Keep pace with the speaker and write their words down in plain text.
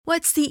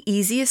What's the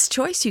easiest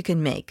choice you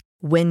can make?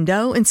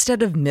 Window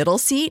instead of middle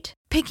seat?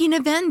 Picking a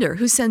vendor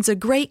who sends a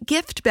great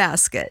gift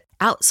basket?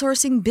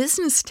 Outsourcing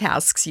business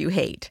tasks you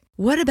hate?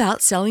 What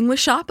about selling with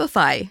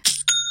Shopify?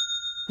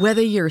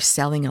 Whether you're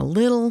selling a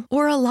little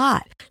or a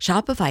lot,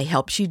 Shopify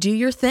helps you do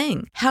your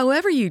thing,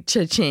 however you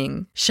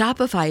cha-ching.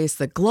 Shopify is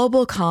the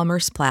global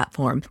commerce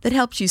platform that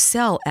helps you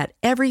sell at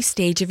every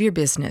stage of your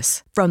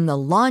business. From the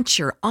launch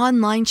your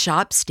online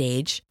shop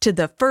stage to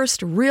the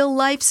first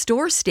real-life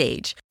store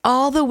stage,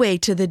 all the way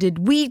to the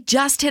did we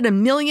just hit a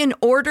million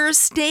orders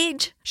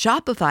stage.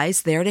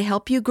 Shopify's there to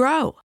help you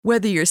grow.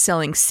 Whether you're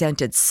selling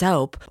scented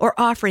soap or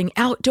offering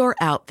outdoor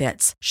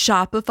outfits,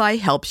 Shopify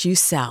helps you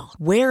sell.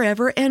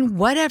 Wherever and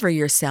whatever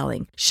you're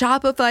selling,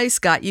 Shopify's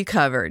got you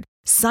covered.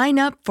 Sign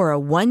up for a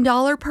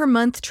 $1 per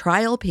month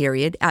trial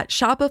period at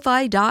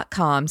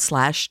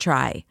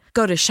shopify.com/try.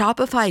 Go to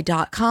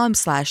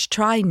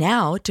shopify.com/try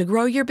now to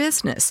grow your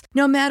business,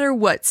 no matter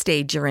what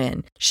stage you're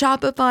in.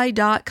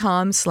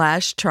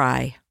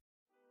 Shopify.com/try.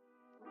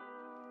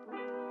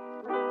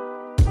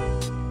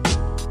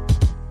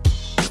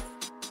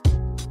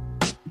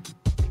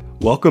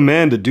 Welcome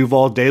in to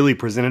Duval Daily,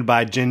 presented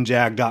by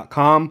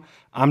GenJag.com.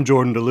 I'm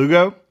Jordan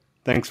DeLugo.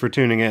 Thanks for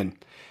tuning in.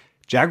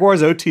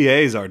 Jaguars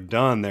OTAs are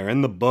done. They're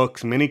in the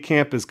books.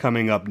 Minicamp is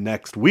coming up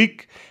next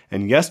week.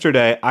 And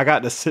yesterday, I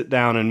got to sit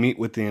down and meet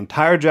with the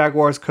entire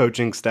Jaguars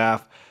coaching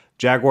staff.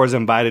 Jaguars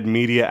invited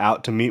media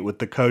out to meet with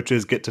the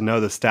coaches, get to know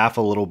the staff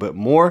a little bit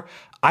more.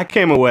 I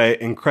came away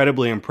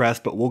incredibly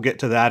impressed, but we'll get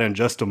to that in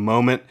just a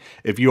moment.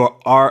 If you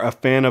are a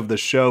fan of the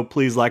show,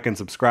 please like and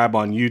subscribe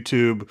on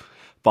YouTube.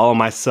 Follow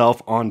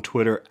myself on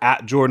Twitter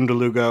at Jordan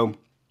DeLugo,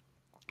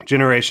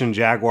 Generation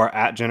Jaguar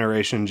at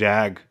Generation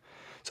Jag.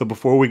 So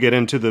before we get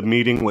into the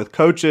meeting with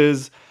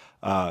coaches,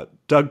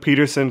 Doug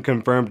Peterson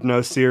confirmed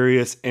no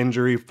serious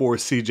injury for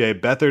CJ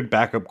Beathard,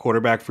 backup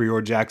quarterback for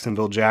your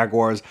Jacksonville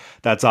Jaguars.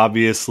 That's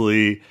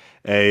obviously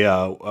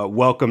a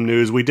welcome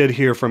news. We did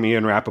hear from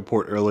Ian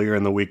Rappaport earlier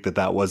in the week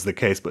that was the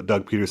case, but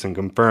Doug Peterson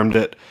confirmed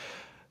it.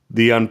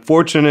 The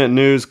unfortunate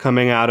news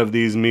coming out of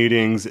these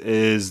meetings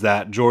is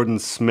that Jordan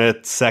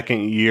Smith,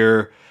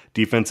 second-year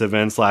defensive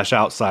end /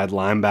 outside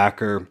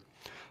linebacker,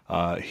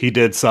 he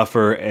did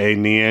suffer a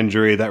knee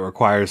injury that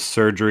requires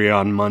surgery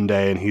on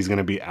Monday, and he's going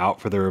to be out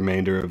for the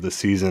remainder of the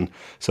season.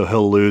 So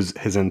he'll lose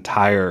his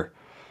entire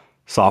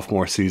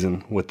sophomore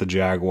season with the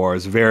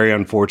Jaguars. Very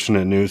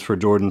unfortunate news for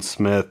Jordan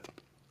Smith,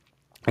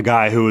 a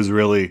guy who was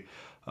really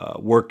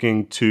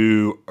working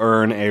to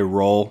earn a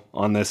role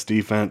on this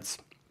defense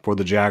for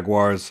the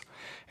Jaguars,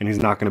 and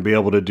he's not going to be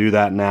able to do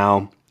that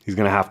now. He's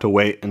going to have to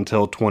wait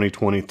until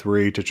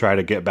 2023 to try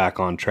to get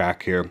back on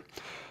track here.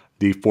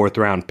 The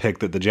 4th-round pick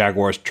that the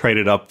Jaguars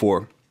traded up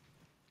for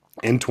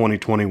in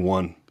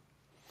 2021.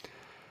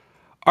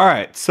 All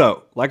right,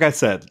 so like I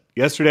said,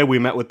 yesterday we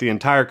met with the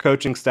entire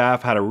coaching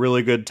staff, had a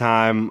really good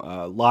time,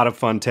 a lot of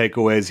fun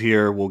takeaways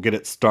here. We'll get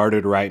it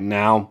started right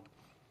now.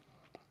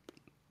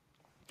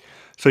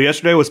 So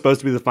yesterday was supposed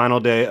to be the final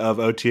day of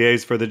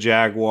OTAs for the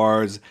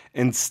Jaguars.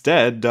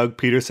 Instead, Doug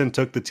Peterson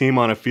took the team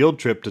on a field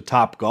trip to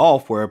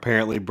Topgolf, where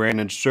apparently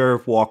Brandon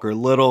Scherf, Walker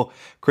Little,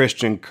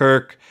 Christian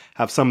Kirk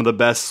have some of the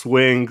best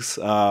swings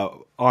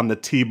on the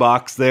tee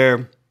box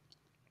there.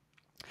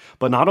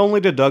 But not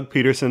only did Doug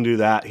Peterson do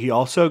that, he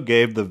also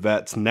gave the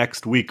vets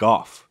next week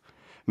off.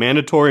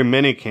 Mandatory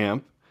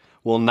minicamp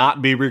will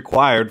not be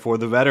required for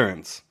the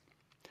veterans.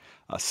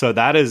 So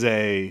that's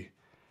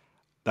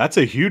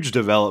a huge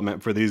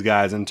development for these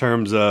guys in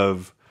terms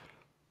of,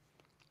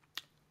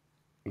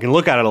 you can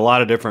look at it a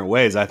lot of different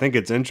ways. I think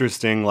it's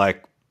interesting,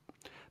 like,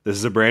 this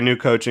is a brand new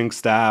coaching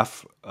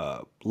staff,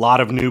 a lot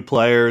of new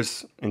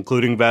players,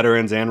 including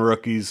veterans and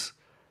rookies.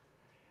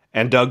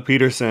 And Doug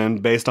Peterson,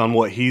 based on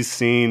what he's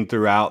seen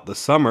throughout the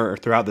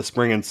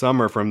spring and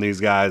summer from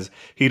these guys,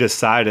 he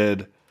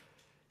decided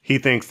he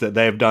thinks that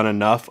they've done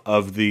enough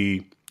of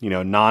the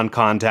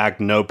non-contact,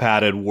 no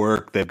padded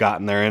work. They've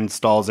gotten their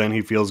installs in.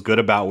 He feels good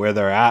about where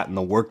they're at and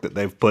the work that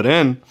they've put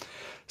in.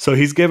 So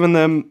he's given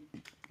them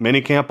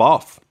minicamp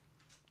off.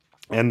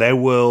 And they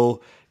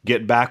will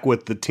get back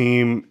with the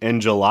team in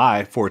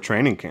July for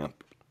training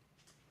camp.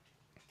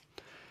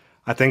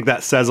 I think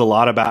that says a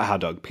lot about how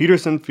Doug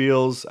Peterson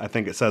feels. I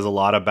think it says a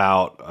lot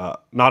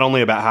about not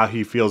only about how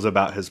he feels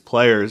about his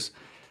players,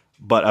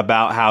 but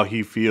about how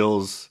he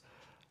feels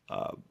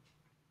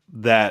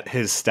that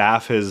his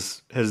staff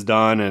has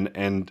done,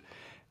 and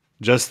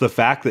just the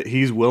fact that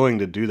he's willing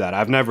to do that.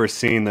 I've never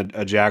seen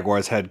a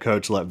Jaguars head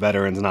coach let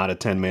veterans not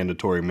attend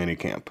mandatory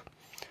minicamp.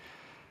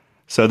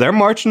 So they're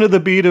marching to the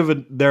beat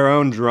of their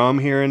own drum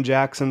here in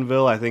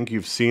Jacksonville. I think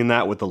you've seen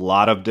that with a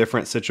lot of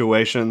different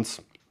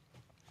situations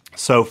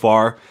so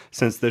far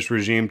since this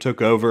regime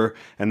took over,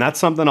 and that's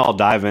something I'll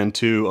dive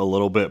into a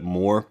little bit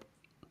more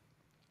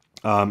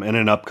in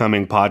an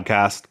upcoming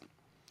podcast.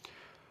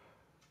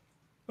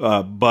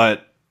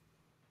 But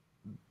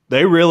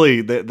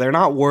they're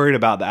not worried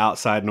about the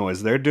outside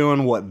noise. They're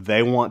doing what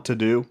they want to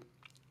do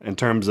in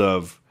terms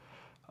of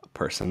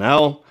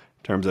personnel,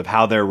 in terms of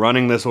how they're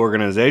running this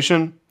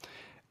organization.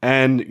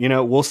 And,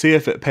 we'll see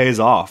if it pays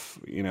off.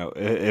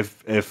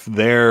 If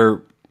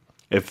their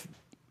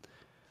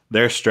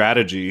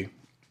strategies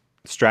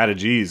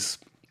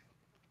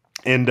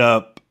end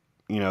up,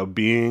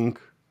 being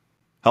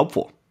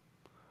helpful.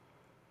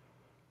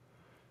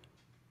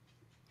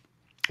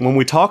 When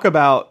we talk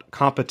about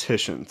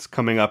competitions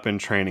coming up in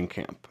training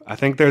camp, I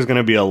think there's going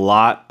to be a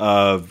lot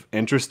of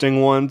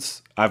interesting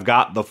ones. I've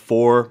got the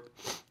 4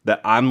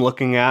 that I'm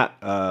looking at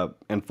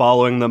and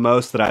following the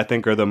most that I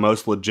think are the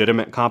most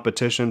legitimate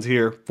competitions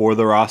here for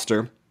the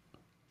roster.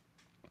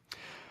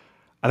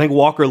 I think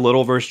Walker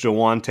Little versus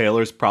Jawan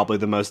Taylor is probably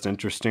the most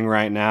interesting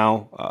right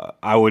now.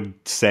 I would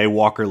say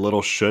Walker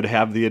Little should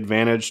have the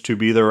advantage to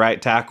be the right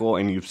tackle,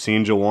 and you've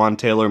seen Jawan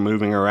Taylor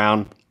moving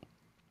around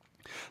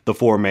the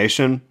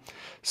formation.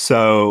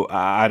 So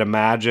I'd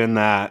imagine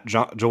that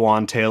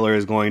Jawan Taylor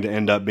is going to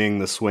end up being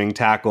the swing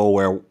tackle,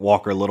 where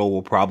Walker Little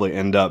will probably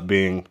end up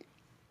being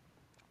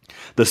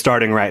the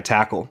starting right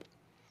tackle.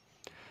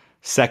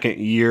 Second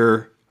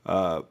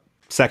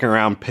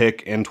round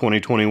pick in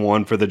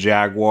 2021 for the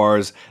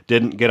Jaguars.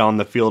 Didn't get on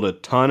the field a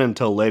ton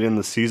until late in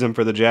the season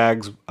for the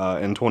Jags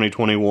in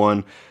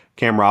 2021.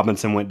 Cam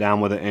Robinson went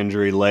down with an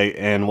injury late,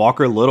 and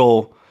Walker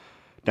Little,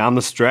 down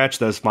the stretch,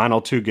 those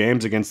final 2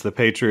 games against the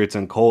Patriots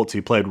and Colts,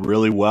 he played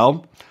really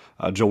well.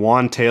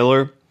 Jawan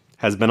Taylor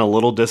has been a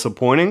little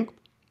disappointing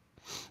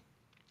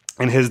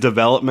in his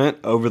development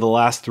over the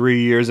last 3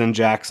 years in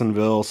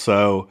Jacksonville.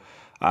 So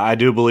I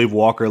do believe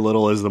Walker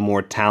Little is the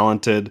more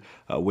talented,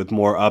 with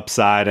more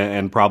upside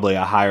and probably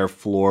a higher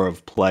floor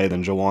of play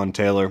than Jawan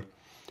Taylor.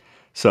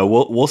 So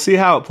we'll see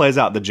how it plays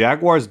out. The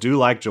Jaguars do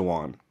like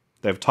Jawan.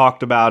 They've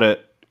talked about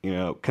it,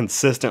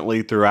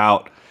 consistently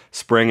throughout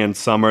spring and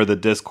summer. The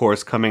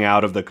discourse coming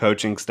out of the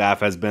coaching staff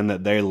has been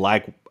that they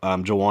like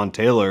Jawan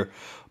Taylor,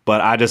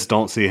 but I just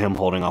don't see him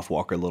holding off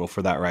Walker Little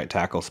for that right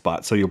tackle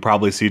spot. So you'll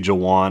probably see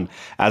Jawan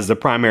as the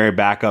primary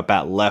backup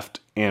at left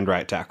and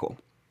right tackle.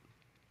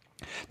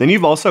 Then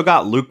you've also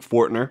got Luke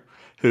Fortner,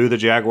 who the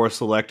Jaguars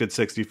selected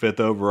 65th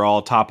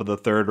overall, top of the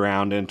 3rd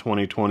round in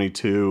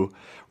 2022.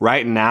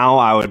 Right now,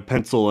 I would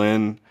pencil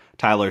in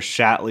Tyler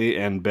Shatley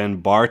and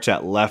Ben Bartch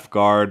at left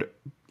guard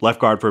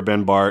for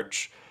Ben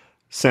Bartch,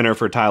 center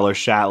for Tyler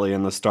Shatley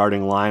in the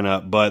starting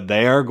lineup. But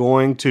they are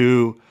going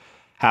to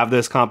have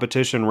this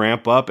competition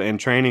ramp up in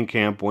training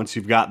camp once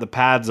you've got the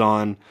pads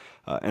on.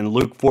 And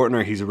Luke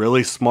Fortner, he's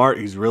really smart,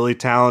 he's really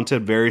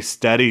talented, very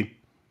steady.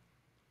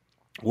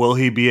 Will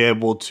he be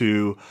able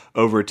to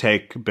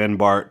overtake Ben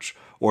Bartch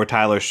or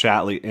Tyler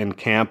Shatley in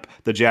camp?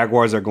 The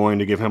Jaguars are going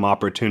to give him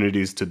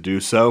opportunities to do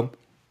so.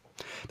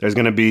 There's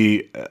going to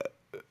be,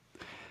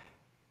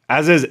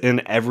 as is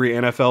in every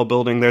NFL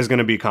building, there's going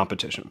to be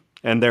competition,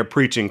 and they're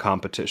preaching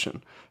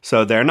competition.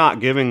 So they're not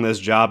giving this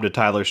job to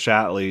Tyler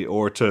Shatley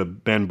or to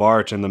Ben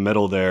Bartch in the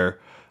middle there.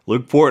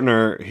 Luke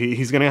Fortner,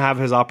 he's going to have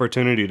his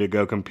opportunity to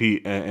go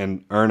compete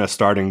and earn a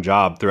starting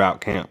job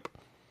throughout camp.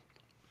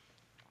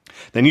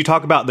 Then you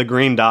talk about the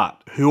green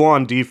dot. Who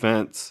on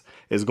defense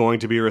is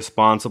going to be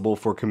responsible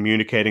for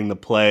communicating the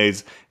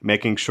plays,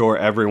 making sure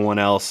everyone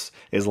else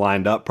is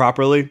lined up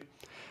properly?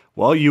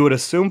 Well, you would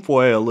assume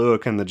Foye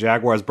Oluokun. The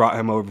Jaguars brought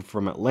him over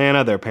from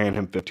Atlanta. They're paying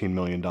him $15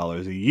 million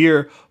a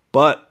year.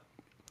 But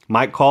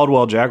Mike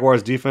Caldwell,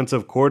 Jaguars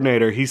defensive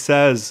coordinator, he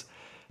says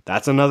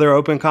that's another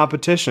open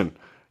competition.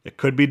 It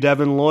could be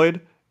Devin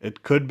Lloyd.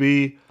 It could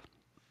be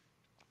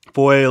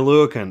Foye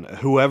Oluokun.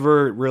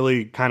 Whoever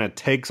really kind of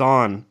takes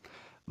on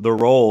the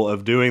role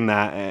of doing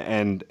that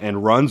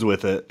and runs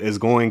with it is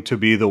going to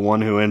be the one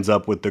who ends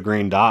up with the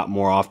green dot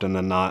more often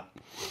than not.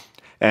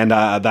 And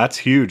that's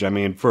huge. I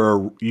mean,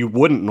 you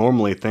wouldn't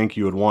normally think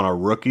you would want a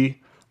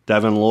rookie,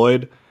 Devin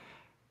Lloyd,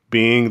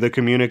 being the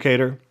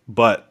communicator.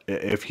 But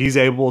if he's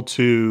able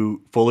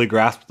to fully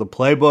grasp the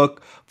playbook,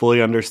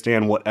 fully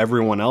understand what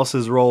everyone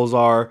else's roles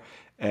are,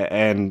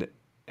 and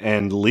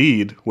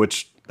lead,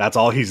 which that's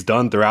all he's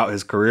done throughout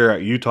his career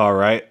at Utah,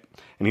 right?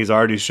 And he's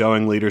already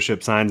showing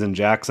leadership signs in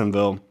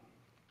Jacksonville,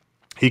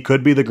 he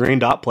could be the green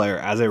dot player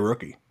as a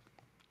rookie.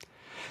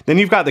 Then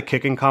you've got the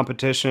kicking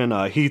competition.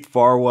 Heath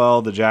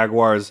Farwell, the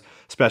Jaguars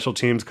special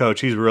teams coach,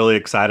 he's really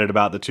excited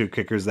about the 2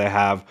 kickers they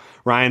have.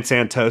 Ryan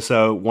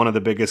Santoso, one of the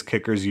biggest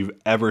kickers you've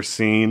ever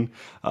seen.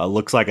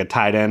 Looks like a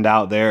tight end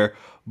out there,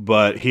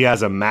 but he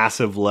has a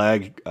massive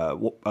leg.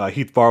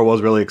 Heath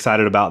Farwell's really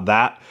excited about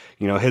that.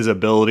 His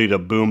ability to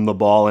boom the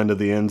ball into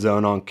the end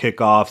zone on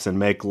kickoffs and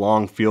make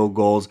long field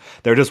goals.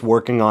 They're just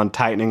working on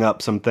tightening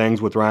up some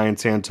things with Ryan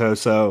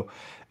Santoso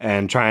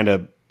and trying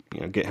to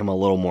get him a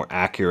little more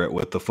accurate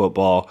with the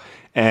football.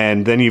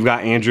 And then you've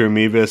got Andrew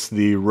Mevis,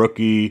 the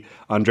rookie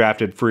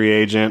undrafted free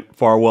agent.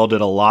 Farwell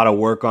did a lot of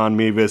work on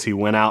Mevis. He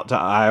went out to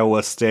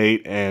Iowa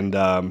State and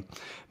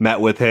met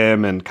with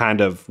him and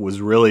kind of was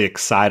really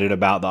excited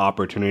about the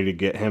opportunity to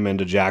get him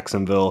into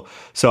Jacksonville.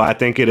 So I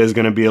think it is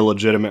going to be a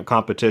legitimate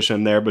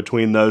competition there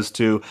between those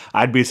two.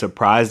 I'd be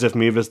surprised if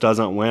Mevis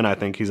doesn't win. I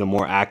think he's a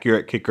more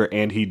accurate kicker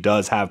and he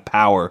does have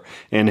power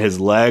in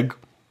his leg.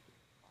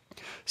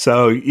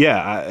 So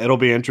yeah, it'll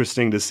be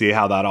interesting to see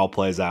how that all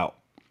plays out.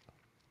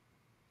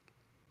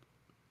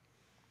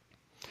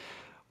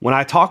 when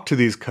I talk to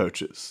these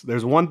coaches,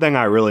 there's one thing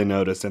I really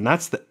noticed, and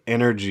that's the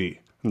energy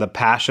and the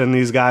passion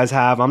these guys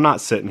have. I'm not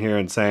sitting here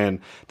and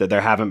saying that there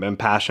haven't been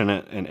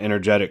passionate and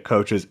energetic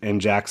coaches in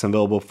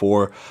Jacksonville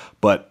before,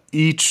 but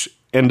each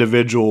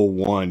individual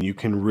one, you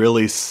can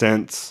really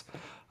sense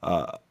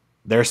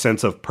their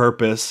sense of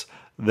purpose,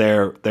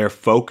 their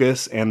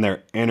focus, and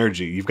their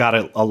energy. You've got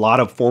a lot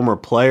of former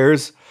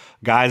players,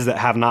 guys that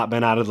have not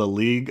been out of the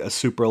league a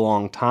super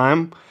long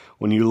time.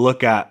 When you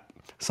look at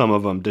some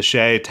of them,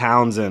 Deshae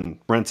Townsend,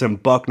 Brenson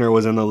Buckner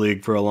was in the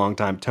league for a long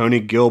time,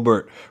 Tony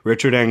Gilbert,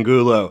 Richard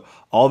Angulo,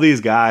 all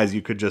these guys,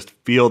 you could just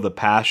feel the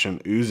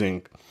passion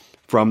oozing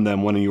from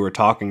them when you were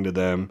talking to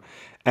them.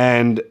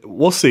 And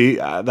we'll see.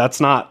 That's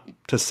not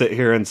to sit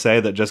here and say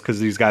that just because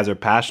these guys are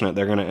passionate,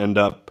 they're going to end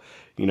up,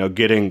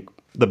 getting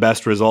the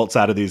best results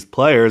out of these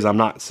players. I'm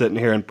not sitting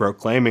here and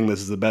proclaiming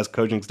this is the best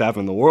coaching staff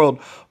in the world,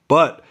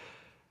 but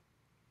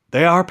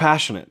they are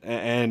passionate,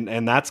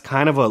 and that's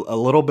kind of a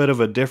little bit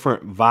of a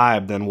different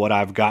vibe than what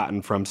I've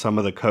gotten from some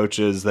of the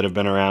coaches that have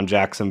been around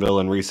Jacksonville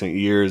in recent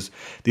years.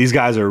 These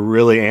guys are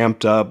really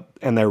amped up,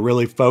 and they're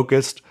really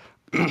focused.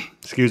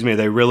 Excuse me.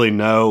 They really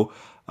know,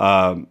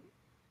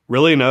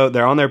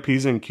 they're on their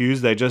P's and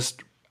Q's. They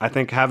just, I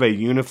think, have a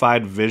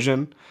unified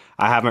vision.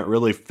 I haven't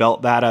really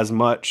felt that as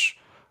much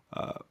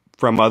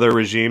from other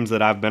regimes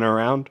that I've been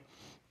around.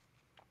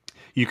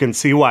 You can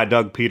see why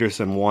Doug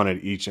Peterson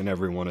wanted each and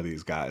every one of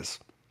these guys.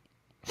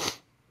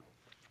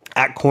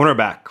 At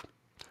cornerback,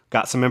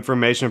 got some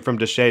information from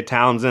Deshae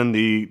Townsend,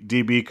 the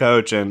DB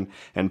coach and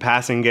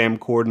passing game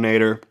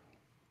coordinator.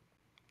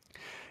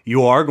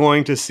 You are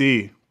going to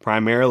see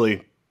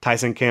primarily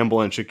Tyson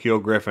Campbell and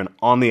Shaquille Griffin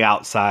on the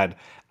outside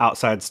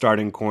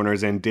starting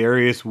corners, and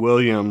Darius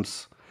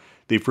Williams,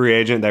 the free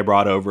agent they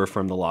brought over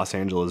from the Los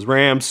Angeles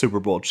Rams, Super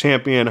Bowl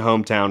champion,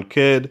 hometown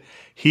kid.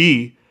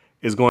 He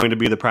is going to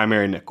be the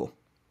primary nickel.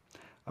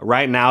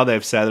 Right now,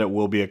 they've said that it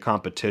will be a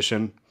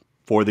competition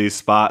for these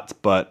spots,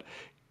 but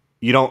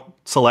you don't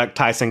select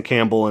Tyson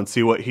Campbell and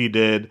see what he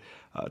did,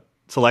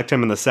 select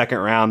him in the second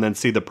round, then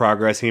see the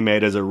progress he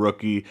made as a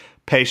rookie,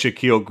 pay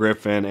Shaquille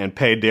Griffin and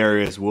pay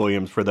Darius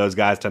Williams for those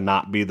guys to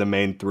not be the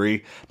main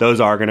three. Those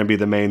are going to be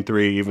the main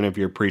three, even if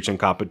you're preaching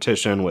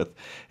competition with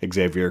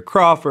Xavier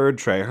Crawford,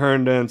 Trey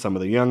Herndon, some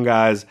of the young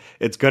guys.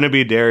 It's going to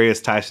be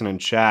Darius, Tyson, and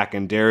Shaq,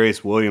 and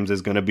Darius Williams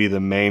is going to be the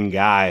main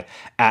guy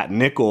at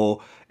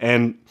nickel.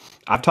 And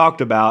I've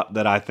talked about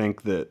that I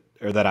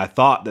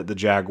thought that the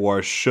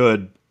Jaguars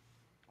should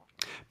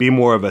be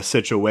more of a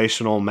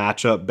situational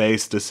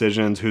matchup-based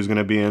decisions, who's going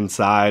to be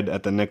inside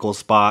at the nickel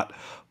spot.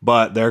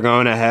 But they're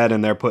going ahead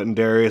and they're putting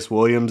Darius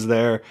Williams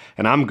there.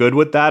 And I'm good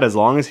with that as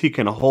long as he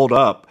can hold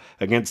up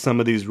against some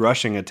of these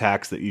rushing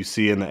attacks that you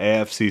see in the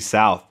AFC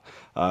South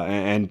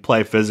and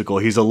play physical.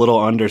 He's a little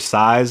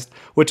undersized,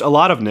 which a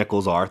lot of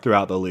nickels are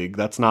throughout the league.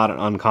 That's not an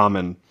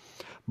uncommon.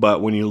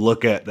 But when you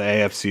look at the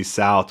AFC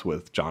South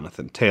with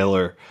Jonathan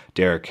Taylor,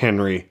 Derrick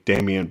Henry,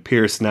 Dameon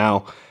Pierce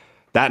now,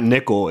 that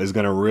nickel is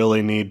going to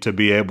really need to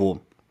be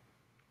able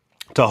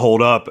to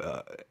hold up,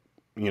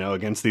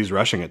 against these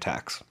rushing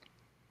attacks.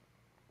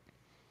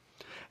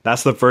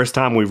 That's the first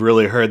time we've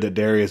really heard that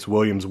Darius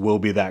Williams will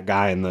be that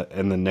guy in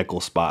the nickel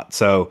spot.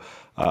 So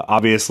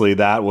obviously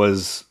that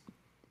was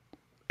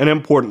an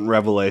important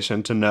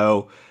revelation to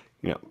know.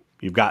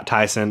 You've got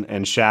Tyson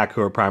and Shaq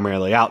who are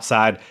primarily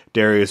outside,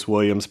 Darius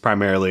Williams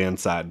primarily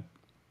inside.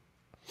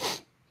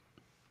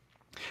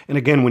 And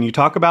again, when you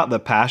talk about the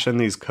passion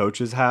these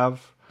coaches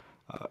have,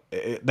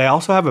 they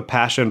also have a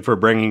passion for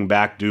bringing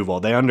back Duval.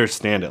 They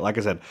understand it. Like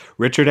I said,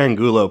 Richard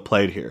Angulo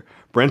played here.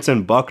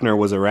 Brenson Buckner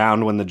was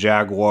around when the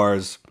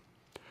Jaguars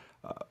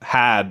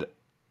had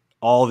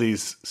all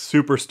these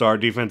superstar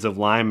defensive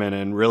linemen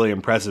and really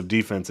impressive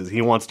defenses.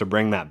 He wants to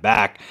bring that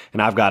back,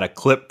 and I've got a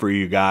clip for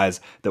you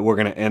guys that we're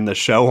going to end the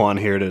show on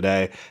here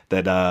today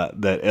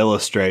that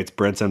illustrates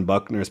Brenson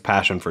Buckner's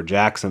passion for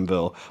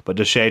Jacksonville. But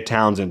Deshae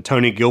Townsend,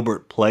 Tony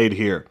Gilbert played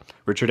here.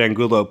 Richard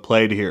Angulo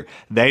played here.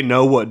 They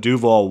know what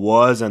Duval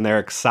was, and they're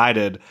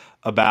excited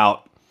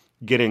about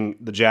getting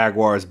the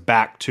Jaguars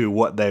back to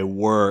what they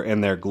were in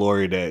their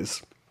glory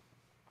days.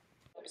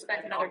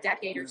 Spent another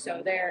decade or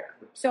so there.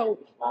 So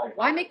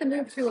why make the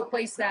move to a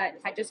place that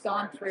had just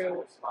gone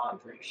through, I'm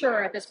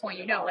sure at this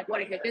point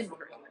what it had been through?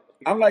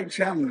 I like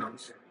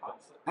challenges.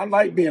 I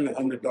like being an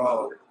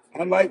underdog.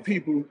 I like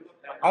people.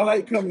 I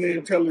like coming in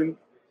and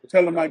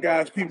telling my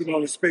guys people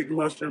don't expect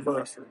much of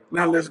us.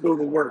 Now let's go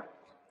to work.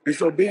 And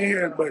so being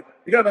here, but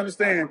you got to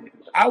understand,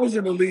 I was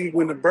in the league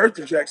when the birth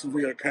of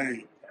Jacksonville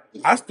came.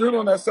 I stood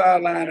on that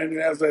sideline, and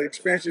as an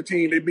expansion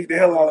team, they beat the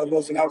hell out of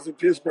us, and I was in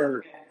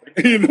Pittsburgh.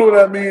 You know what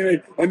I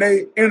mean? And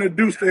they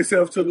introduced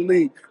themselves to the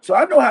league. So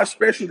I know how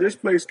special this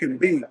place can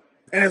be.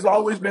 And it's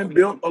always been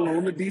built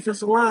along the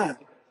defensive line.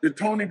 The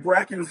Tony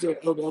Brackens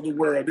of the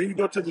world. Then you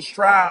go to the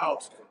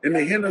Strouds and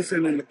the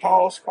Henderson and the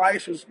Paul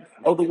Spicers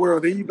of the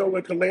world. Then you go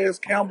with Calais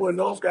Campbell and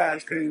those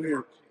guys came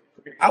here.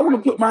 I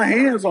want to put my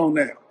hands on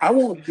that. I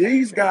want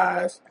these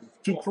guys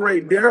to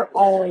create their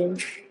own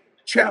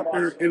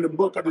chapter in the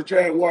book of the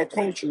Jaguar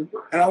culture,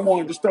 and I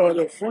wanted to start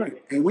up front.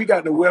 And we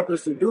got the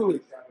weapons to do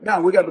it. Now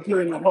we got to put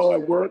in the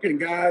hard work, and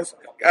guys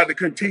got to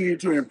continue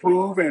to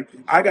improve. And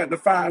I got to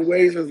find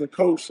ways as a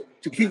coach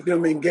to keep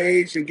them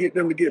engaged and get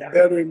them to get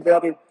better and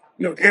better.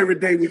 Every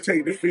day we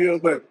take the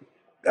field, but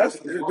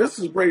this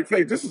is a great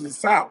place. This is the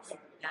South.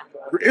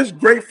 It's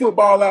great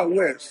football out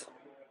west,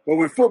 but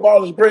when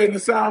football is great in the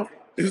South,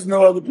 there's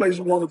no other place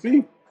you want to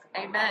be.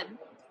 Amen.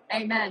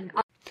 Amen.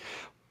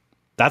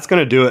 That's going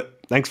to do it.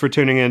 Thanks for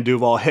tuning in,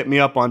 Duval. Hit me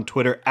up on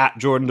Twitter at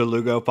Jordan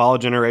DeLugo. Follow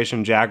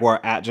Generation Jaguar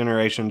at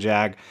Generation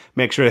Jag.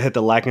 Make sure to hit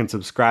the like and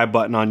subscribe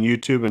button on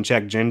YouTube and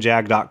check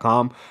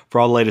genjag.com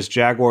for all the latest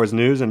Jaguars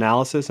news,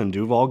 analysis, and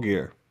Duval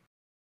gear.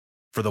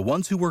 For the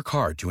ones who work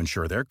hard to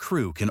ensure their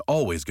crew can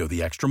always go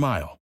the extra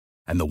mile,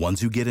 and the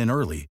ones who get in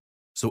early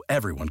so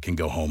everyone can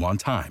go home on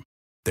time,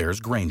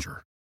 there's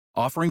Grainger,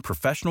 offering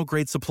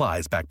professional-grade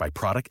supplies backed by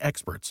product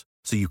experts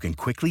so you can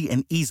quickly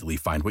and easily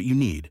find what you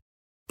need.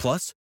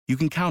 Plus, you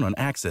can count on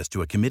access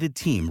to a committed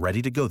team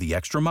ready to go the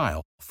extra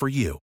mile for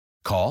you.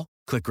 Call,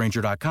 click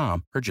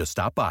Grainger.com, or just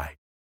stop by.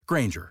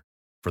 Grainger,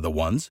 for the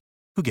ones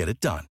who get it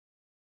done.